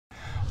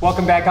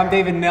Welcome back. I'm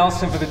David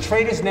Nelson for the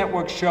Traders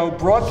Network show,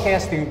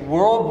 broadcasting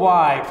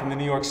worldwide from the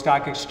New York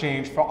Stock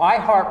Exchange for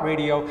iHeart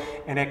Radio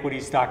and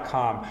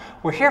Equities.com.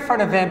 We're here for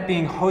an event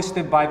being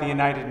hosted by the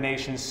United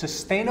Nations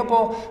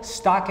Sustainable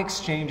Stock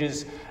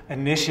Exchanges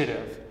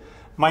Initiative.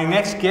 My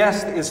next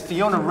guest is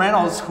Fiona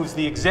Reynolds, who's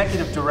the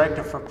Executive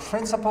Director for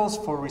Principles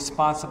for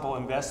Responsible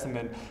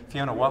Investment.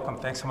 Fiona, welcome.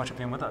 Thanks so much for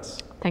being with us.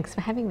 Thanks for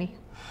having me.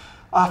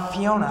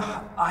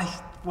 Fiona, I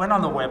went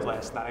on the web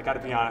last night, I got to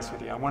be honest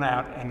with you. I went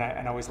out and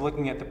I was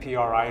looking at the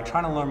PRI and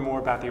trying to learn more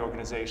about the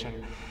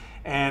organization.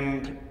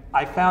 And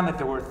I found that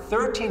there were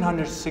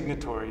 1,300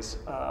 signatories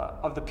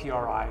of the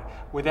PRI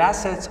with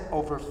assets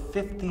over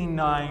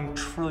 59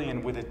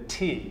 trillion with a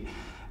T.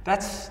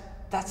 That's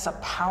a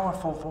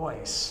powerful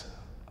voice.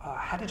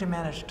 How did you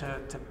manage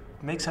to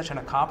make such an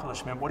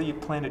accomplishment? What do you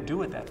plan to do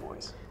with that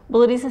voice?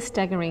 Well, it is a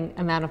staggering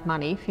amount of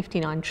money,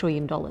 $59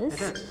 trillion.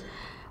 It is.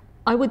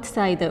 I would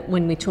say that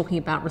when we're talking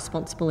about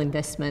responsible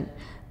investment,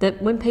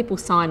 that when people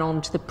sign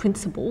on to the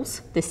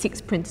principles, the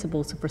 6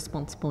 principles of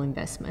responsible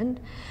investment,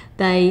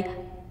 they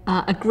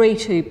agree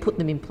to put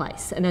them in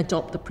place and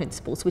adopt the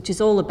principles, which is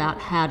all about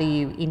how do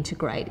you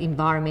integrate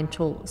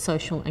environmental,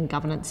 social and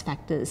governance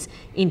factors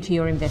into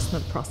your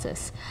investment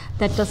process.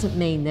 That doesn't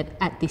mean that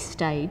at this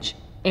stage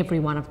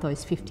every one of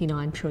those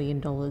 $59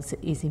 trillion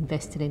is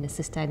invested in a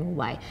sustainable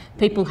way.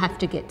 People have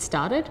to get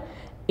started.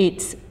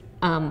 It's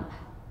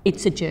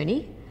a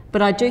journey.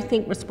 But I do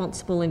think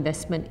responsible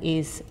investment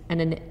is an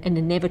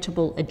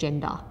inevitable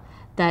agenda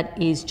that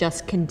is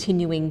just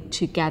continuing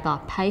to gather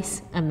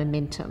pace and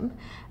momentum,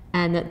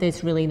 and that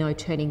there's really no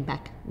turning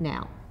back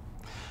now.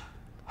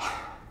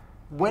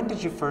 When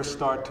did you first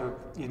start to,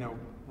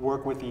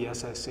 work with the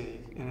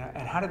SSE,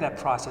 and how did that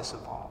process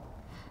evolve?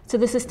 So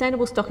the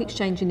Sustainable Stock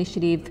Exchange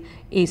Initiative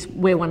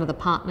we're one of the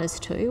partners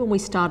too, and we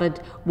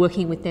started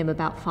working with them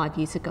about 5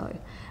 years ago.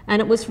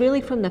 And it was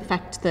really from the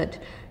fact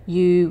that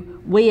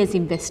we as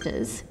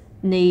investors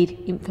need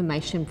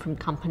information from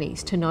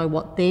companies to know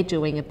what they're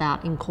doing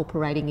about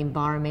incorporating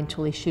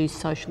environmental issues,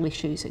 social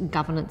issues and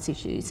governance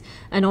issues.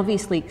 And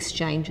obviously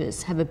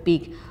exchanges have a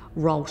big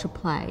role to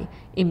play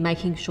in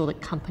making sure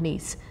that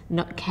companies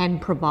can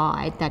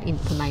provide that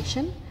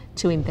information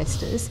to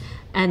investors,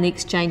 and the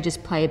exchanges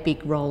play a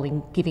big role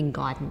in giving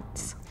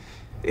guidance.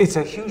 It's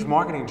a huge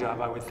marketing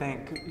job, I would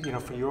think,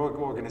 for your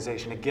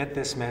organization to get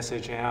this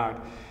message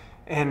out.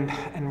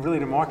 And really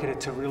to market it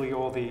to really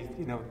all the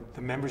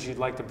the members you'd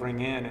like to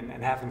bring in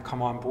and have them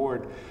come on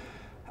board.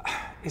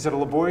 Is it a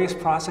laborious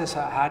process?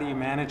 How do you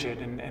manage it,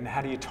 and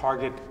how do you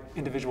target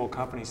individual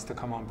companies to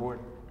come on board?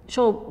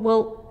 Sure.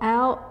 Well,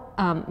 our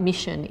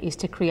mission is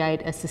to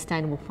create a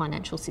sustainable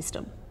financial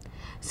system.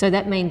 So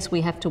that means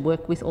we have to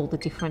work with all the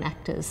different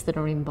actors that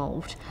are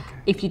involved. Okay.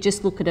 If you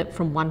just look at it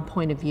from one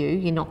point of view,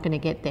 you're not going to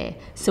get there.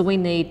 So we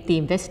need the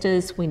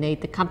investors, we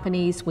need the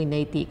companies, we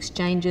need the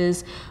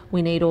exchanges,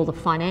 we need all the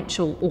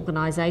financial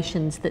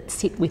organisations that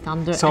sit with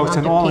under. So it's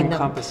an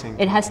all-encompassing.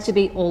 It has to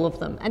be all of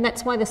them, and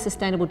that's why the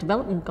Sustainable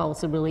Development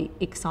Goals are really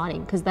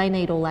exciting, because they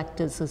need all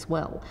actors as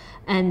well,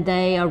 and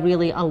they are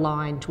really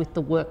aligned with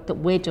the work that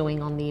we're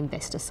doing on the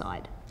investor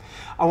side.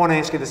 I want to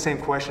ask you the same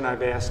question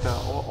I've asked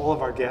all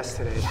of our guests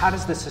today. How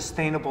does the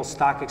Sustainable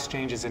Stock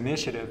Exchanges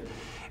Initiative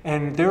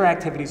and their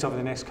activities over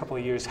the next couple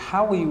of years,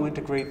 how will you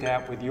integrate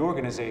that with your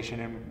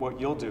organization and what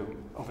you'll do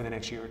over the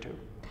next year or two?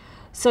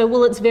 So,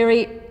 well, it's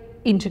very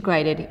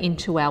integrated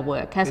into our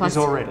work.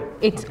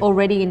 It's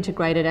already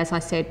integrated. As I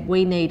said,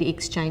 we need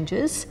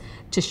exchanges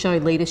to show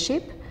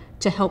leadership,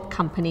 to help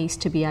companies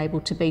to be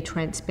able to be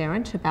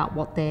transparent about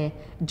what they're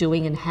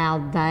doing and how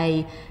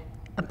they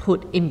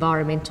put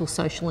environmental,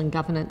 social and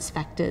governance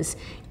factors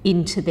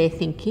into their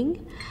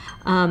thinking.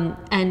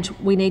 And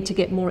we need to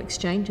get more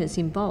exchanges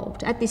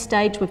involved. At this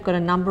stage, we've got a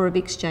number of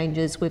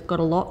exchanges. We've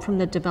got a lot from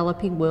the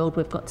developing world.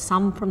 We've got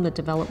some from the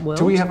developed world.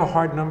 Do we have a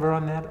hard number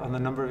on that, on the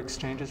number of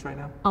exchanges right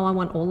now? Oh, I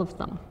want all of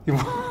them.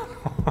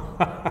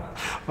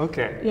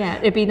 Okay. Yeah,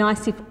 it'd be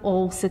nice if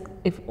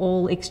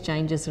all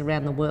exchanges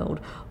around the world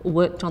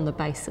worked on the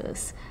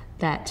basis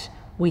that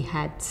we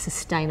had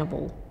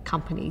sustainable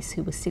companies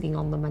who were sitting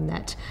on them, and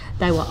that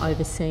they were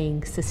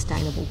overseeing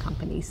sustainable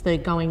companies. They're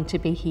going to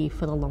be here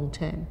for the long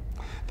term.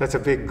 That's a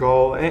big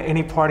goal.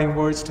 Any parting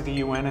words to the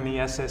UN and the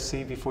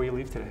SSE before you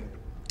leave today?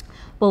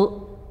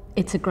 Well,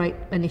 it's a great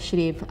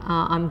initiative.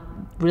 I'm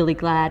really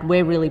glad.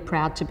 We're really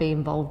proud to be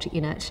involved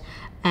in it,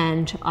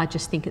 and I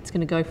just think it's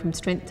going to go from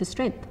strength to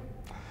strength.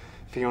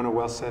 Fiona,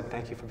 well said.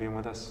 Thank you for being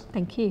with us.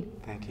 Thank you.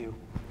 Thank you.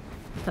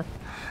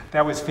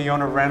 That was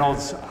Fiona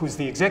Reynolds, who's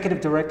the Executive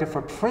Director for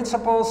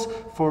Principles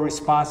for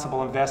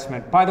Responsible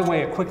Investment. By the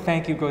way, a quick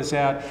thank you goes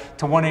out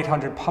to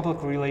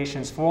 1-800-Public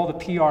Relations for all the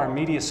PR and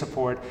media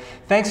support.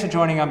 Thanks for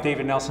joining. I'm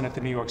David Nelson at the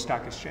New York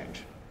Stock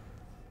Exchange.